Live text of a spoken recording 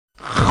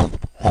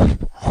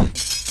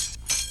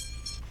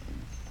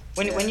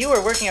When you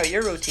were working out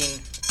your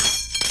routine,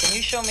 can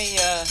you show me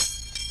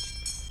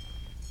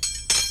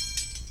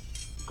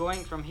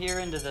going from here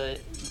into the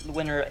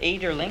when there are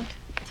 8 are linked?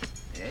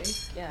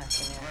 8? Yeah.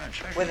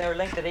 When they're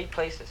linked at 8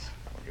 places.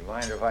 Would you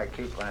mind if I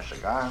keep my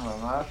cigar in my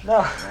mouth?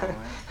 No.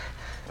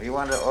 Well, you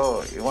want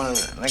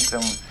to link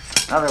them.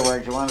 In other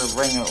words, you want to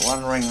bring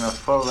one ring the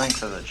full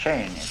length of the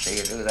chain. You see,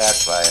 you do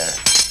that by a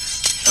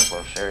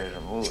simple series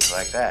of moves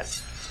like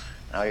that.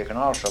 Now you can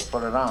also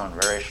put it on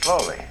very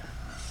slowly,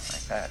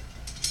 like that.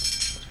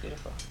 That's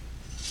beautiful.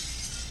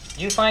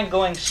 Do you find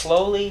going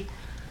slowly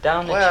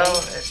down the chain? Well,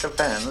 it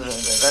depends.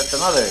 That's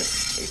another.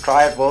 You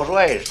try it both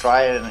ways.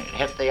 Try it and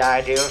hit the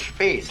ideal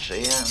speed. See,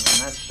 and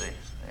that's the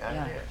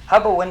idea. How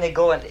about when they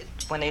go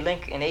when they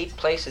link in 8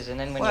 places and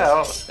then when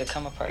they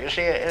come apart? You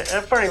see, it's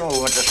a pretty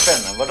movement to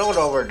spin them, but don't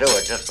overdo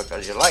it just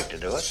because you like to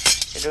do it.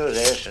 You do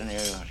this, and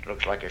it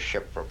looks like a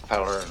ship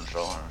propeller and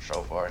so on and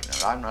so forth.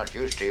 And I'm not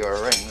used to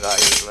your rings. I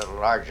use little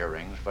larger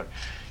rings, but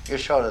you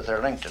show that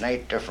they're linked in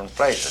 8 different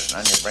places,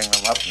 and then you bring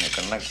them up and you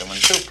can link them in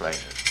 2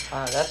 places.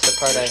 That's the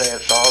part you say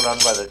it's all done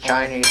by the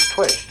Chinese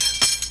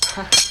twist,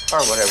 or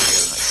whatever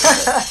you like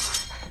to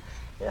say.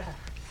 Yeah.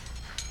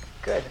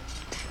 Good.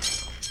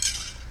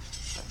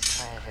 Let's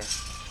try it here.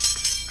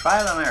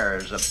 Trial and error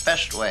is the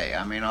best way.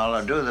 I mean,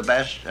 I'll do the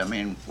best. I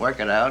mean, work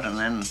it out, and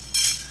then.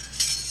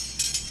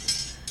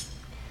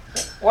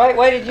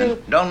 Why did you?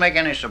 Don't make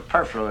any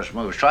superfluous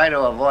moves. Try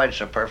to avoid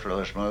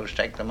superfluous moves.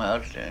 Take them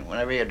out.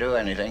 Whenever you do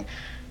anything,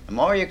 the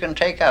more you can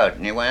take out,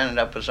 and you end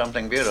up with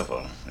something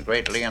beautiful. The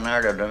great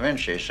Leonardo da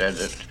Vinci said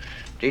that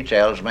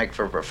details make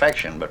for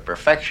perfection, but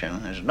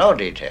perfection is no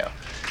detail.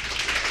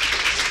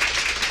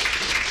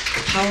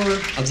 The power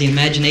of the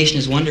imagination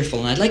is wonderful,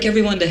 and I'd like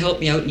everyone to help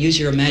me out and use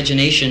your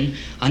imagination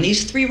on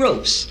these 3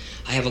 ropes.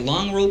 I have a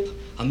long rope,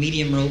 a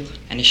medium rope,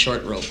 and a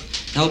short rope.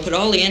 Now I'll put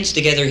all the ends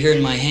together here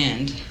in my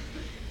hand,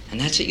 and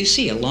that's what you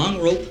see, a long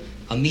rope,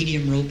 a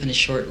medium rope, and a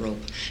short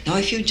rope. Now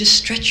if you just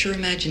stretch your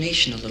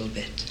imagination a little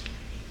bit,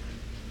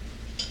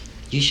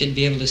 you should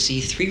be able to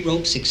see 3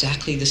 ropes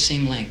exactly the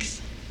same length.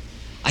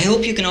 I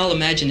hope you can all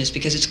imagine this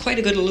because it's quite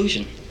a good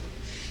illusion.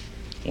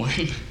 1,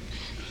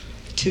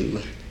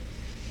 2,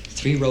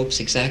 3 ropes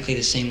exactly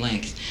the same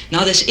length.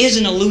 Now this is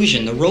an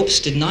illusion. The ropes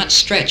did not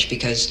stretch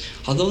because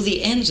although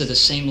the ends are the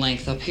same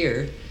length up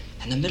here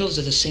and the middles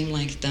are the same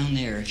length down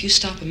there, if you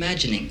stop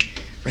imagining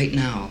right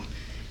now,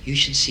 you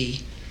should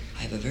see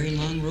I have a very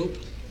long rope,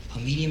 a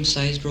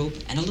medium-sized rope,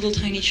 and a little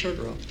tiny short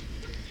rope.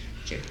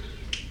 Here.